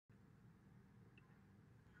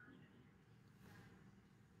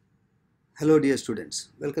Hello dear students,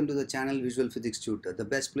 welcome to the channel Visual Physics Tutor, the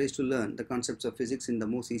best place to learn the concepts of physics in the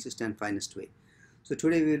most easiest and finest way. So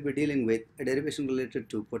today we will be dealing with a derivation related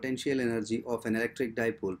to potential energy of an electric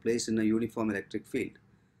dipole placed in a uniform electric field.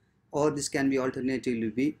 Or this can be alternatively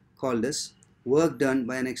be called as work done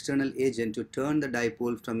by an external agent to turn the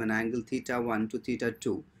dipole from an angle theta 1 to theta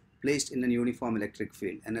 2 placed in a uniform electric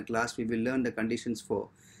field. And at last we will learn the conditions for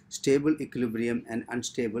stable equilibrium and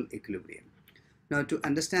unstable equilibrium. Now to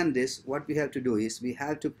understand this, what we have to do is we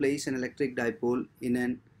have to place an electric dipole in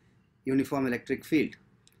an uniform electric field,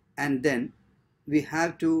 and then we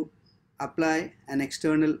have to apply an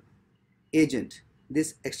external agent.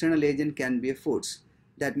 This external agent can be a force.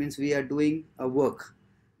 That means we are doing a work.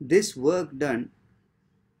 This work done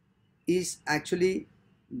is actually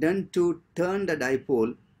done to turn the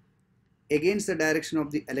dipole against the direction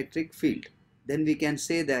of the electric field. Then we can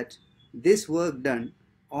say that this work done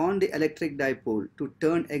on the electric dipole to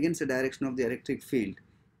turn against the direction of the electric field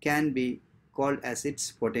can be called as its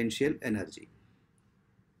potential energy.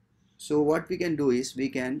 So what we can do is we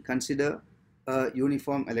can consider a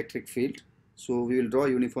uniform electric field. So we will draw a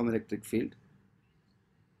uniform electric field.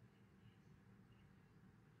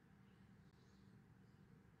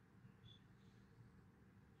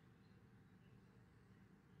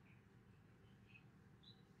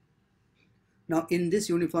 Now in this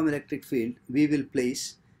uniform electric field we will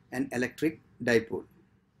place an electric dipole.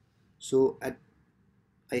 So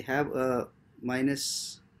I have a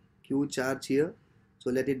minus q charge here, so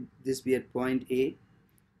let this be at point A.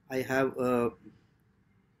 I have a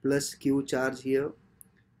plus q charge here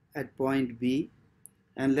at point B,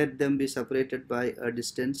 and let them be separated by a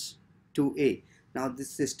distance 2a. Now this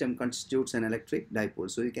system constitutes an electric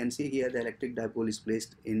dipole. So you can see here the electric dipole is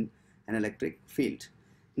placed in an electric field.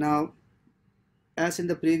 Now as in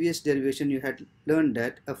the previous derivation you had learned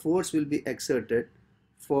that a force will be exerted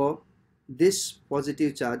for this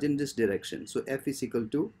positive charge in this direction. So F is equal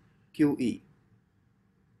to QE.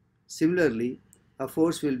 Similarly, a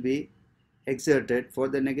force will be exerted for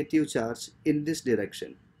the negative charge in this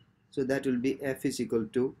direction. So that will be F is equal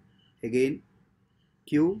to again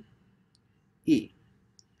QE.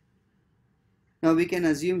 Now we can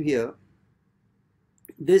assume here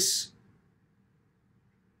this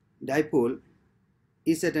dipole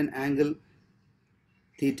is at an angle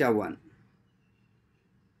theta 1.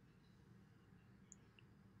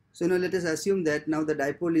 So now let us assume that now the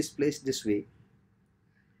dipole is placed this way.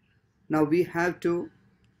 Now we have to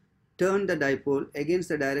turn the dipole against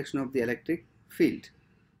the direction of the electric field.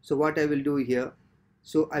 So what I will do here,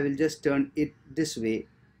 so I will just turn it this way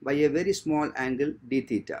by a very small angle d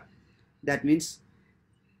theta. That means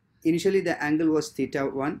initially the angle was theta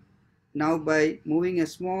 1. Now by moving a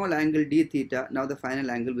small angle d theta, now the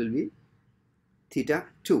final angle will be theta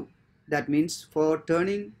 2. That means for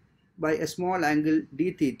turning by a small angle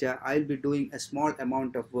d theta, I will be doing a small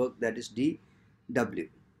amount of work, that is dw.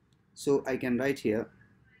 So I can write here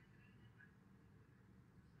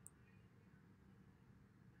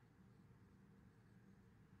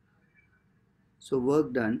so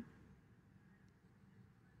work done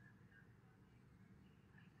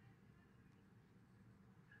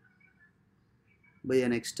by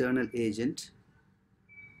an external agent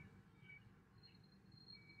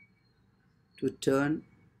to turn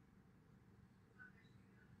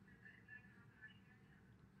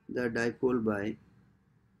the dipole by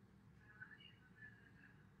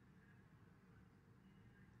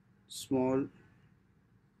small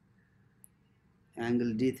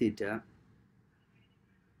angle d theta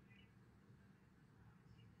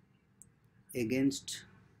against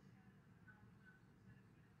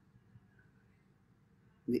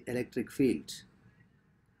the electric field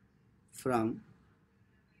from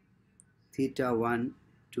theta 1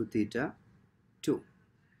 to theta 2.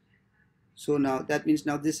 So now that means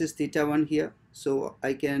now this is theta 1 here, so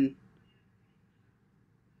I can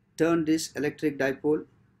turn this electric dipole.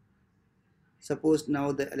 Suppose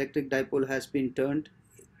now the electric dipole has been turned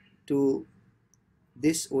to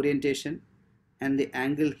this orientation, and the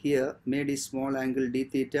angle here made is small angle d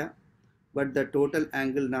theta, but the total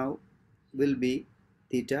angle now will be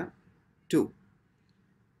theta 2.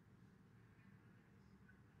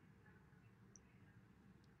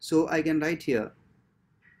 So I can write here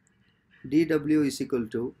dw is equal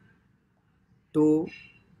to tau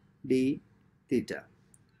d theta.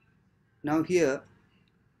 Now here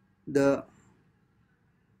the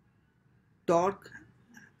torque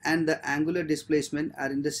and the angular displacement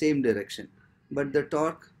are in the same direction, but the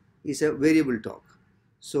torque is a variable torque.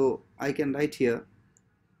 So I can write here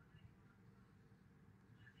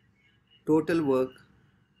total work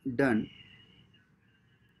done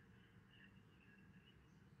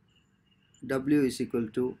W is equal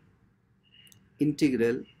to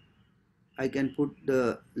integral, I can put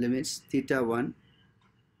the limits theta 1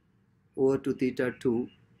 over to theta 2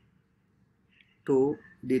 tau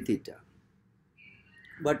d theta.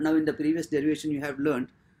 But now in the previous derivation you have learned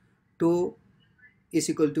tau is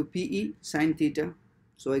equal to Pe sine theta.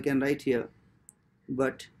 So I can write here,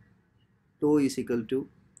 but tau is equal to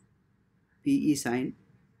Pe sine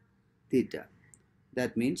theta.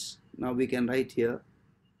 That means now we can write here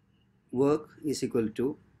work is equal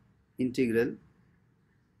to integral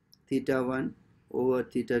theta 1 over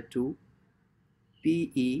theta 2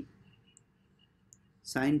 Pe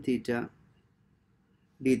sine theta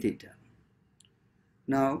d theta.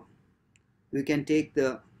 Now we can take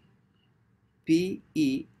the Pe,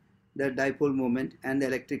 the dipole moment, and the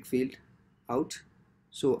electric field out.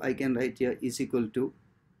 So I can write here is equal to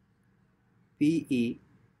Pe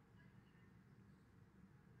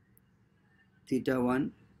theta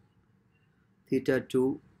 1 theta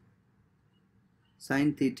 2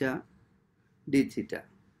 sine theta d theta.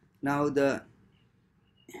 Now the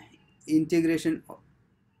integration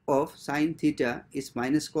of sine theta is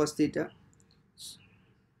minus cos theta.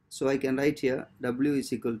 So I can write here W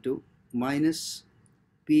is equal to minus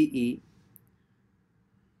Pe.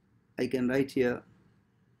 I can write here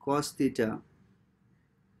cos theta.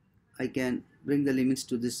 I can bring the limits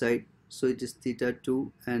to this side. So it is theta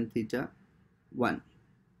 2 and theta 1.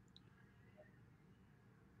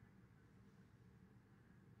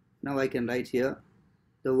 Now I can write here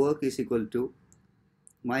the work is equal to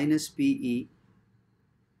minus Pe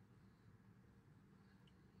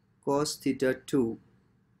cos theta 2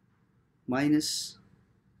 minus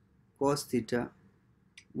cos theta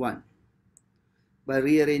 1. By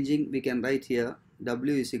rearranging, we can write here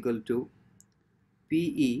W is equal to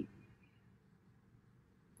Pe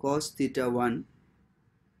cos theta 1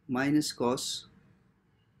 minus cos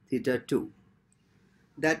theta 2.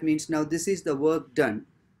 That means now this is the work done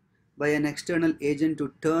by an external agent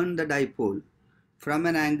to turn the dipole from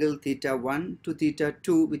an angle theta 1 to theta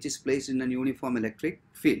 2, which is placed in an uniform electric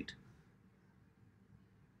field.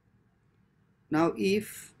 Now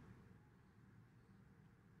if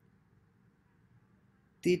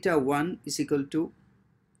theta 1 is equal to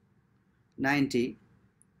 90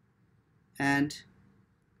 and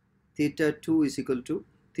theta 2 is equal to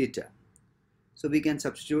theta, so we can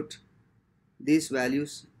substitute these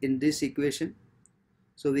values in this equation.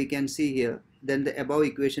 So we can see here, then the above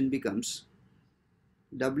equation becomes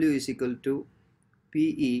W is equal to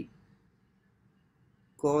Pe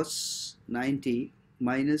cos 90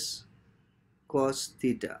 minus cos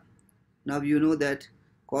theta. Now you know that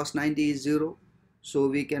cos 90 is 0, so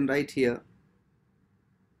we can write here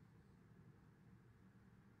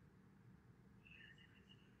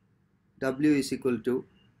W is equal to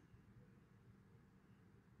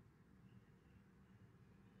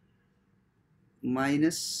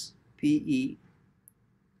minus Pe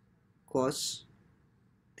cos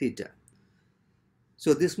theta.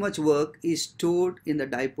 So this much work is stored in the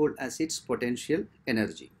dipole as its potential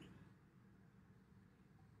energy.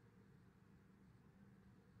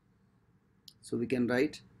 So we can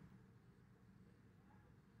write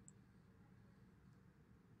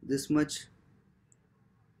this much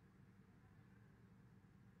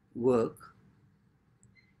work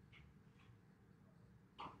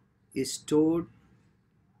is stored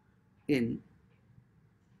in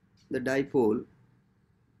the dipole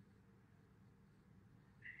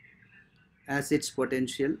as its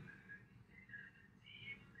potential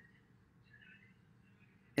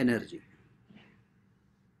energy.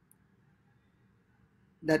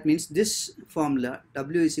 That means this formula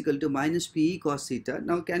W is equal to minus Pe cos theta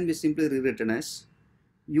now can be simply rewritten as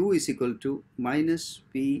U is equal to minus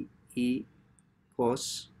Pe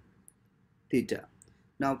cos theta.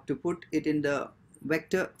 Now to put it in the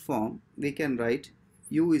vector form, we can write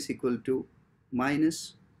U is equal to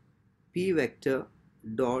minus P vector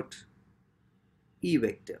dot E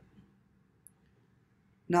vector.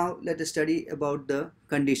 Now let us study about the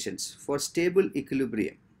conditions for stable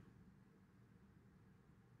equilibrium.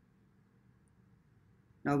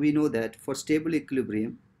 Now we know that for stable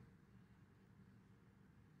equilibrium,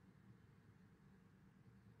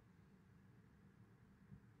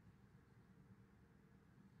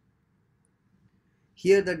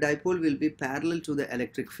 here the dipole will be parallel to the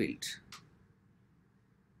electric field.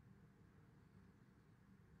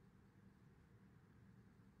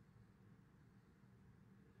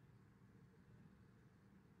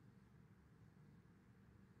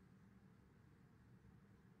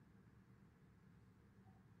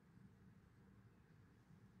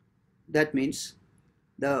 That means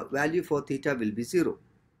the value for theta will be 0.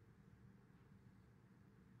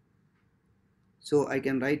 So I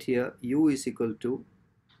can write here u is equal to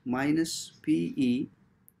minus Pe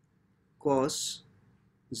cos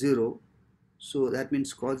 0. So that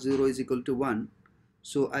means cos 0 is equal to 1.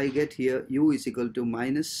 So I get here u is equal to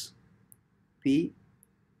minus Pe.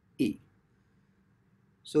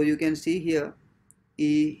 So you can see here,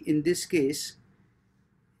 in this case,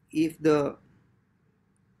 if the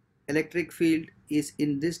electric field is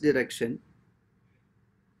in this direction,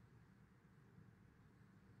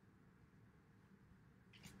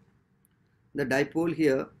 the dipole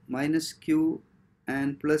here minus q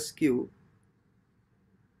and plus q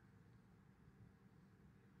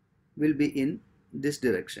will be in this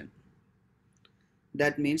direction.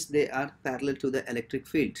 That means they are parallel to the electric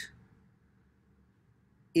field.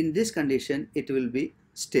 In this condition, it will be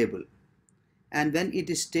stable, and when it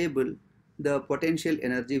is stable, the potential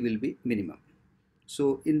energy will be minimum.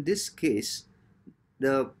 So in this case,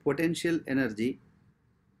 the potential energy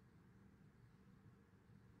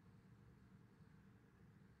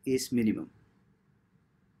is minimum.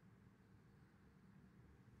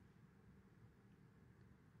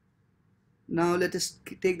 Now let us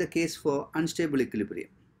take the case for unstable equilibrium.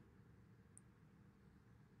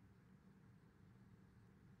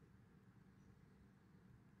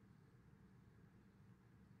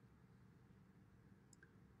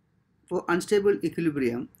 For unstable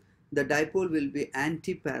equilibrium, the dipole will be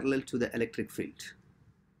anti-parallel to the electric field.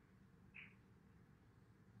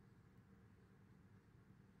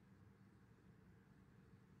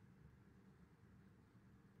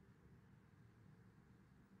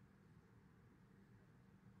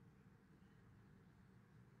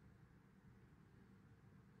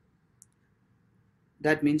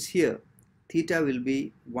 That means here theta will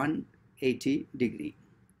be 180 degree.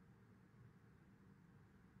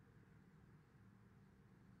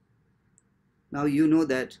 Now you know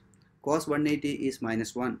that cos 180 is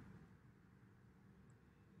minus 1.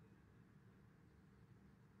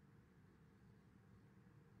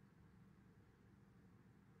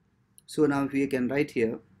 So now we can write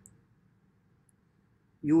here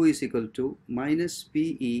u is equal to minus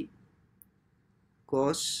Pe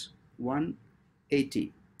cos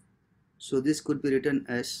 180. So this could be written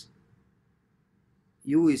as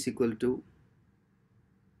u is equal to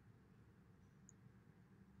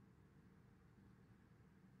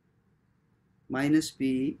minus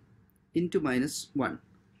Pe into minus 1.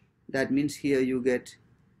 That means here you get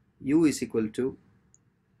u is equal to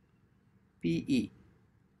Pe.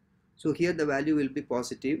 So here the value will be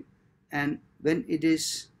positive, and when it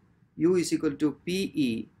is u is equal to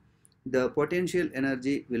Pe, the potential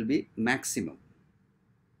energy will be maximum.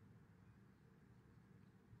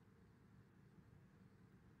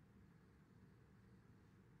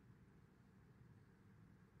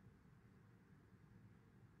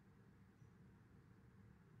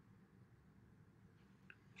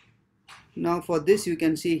 Now for this, you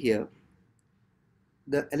can see here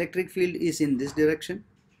the electric field is in this direction,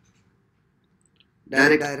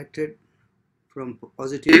 directed from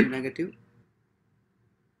positive to negative.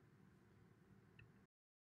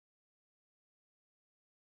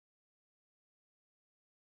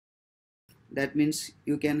 That means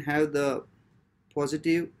you can have the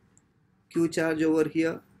positive q charge over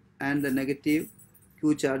here and the negative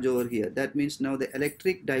q charge over here. That means now the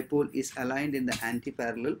electric dipole is aligned in the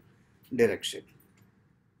anti-parallel direction.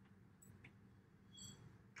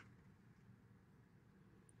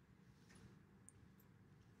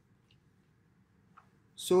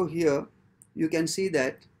 So here you can see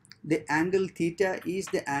that the angle theta is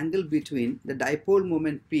the angle between the dipole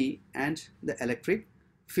moment P and the electric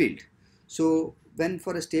field. So when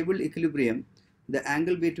for a stable equilibrium, the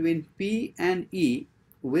angle between P and E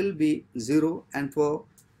will be 0, and for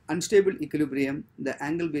unstable equilibrium, the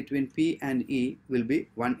angle between P and E will be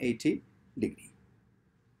 180 degree.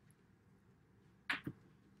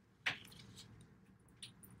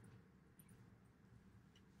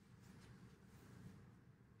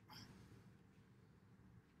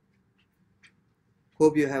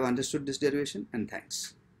 Hope you have understood this derivation, and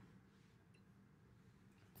thanks.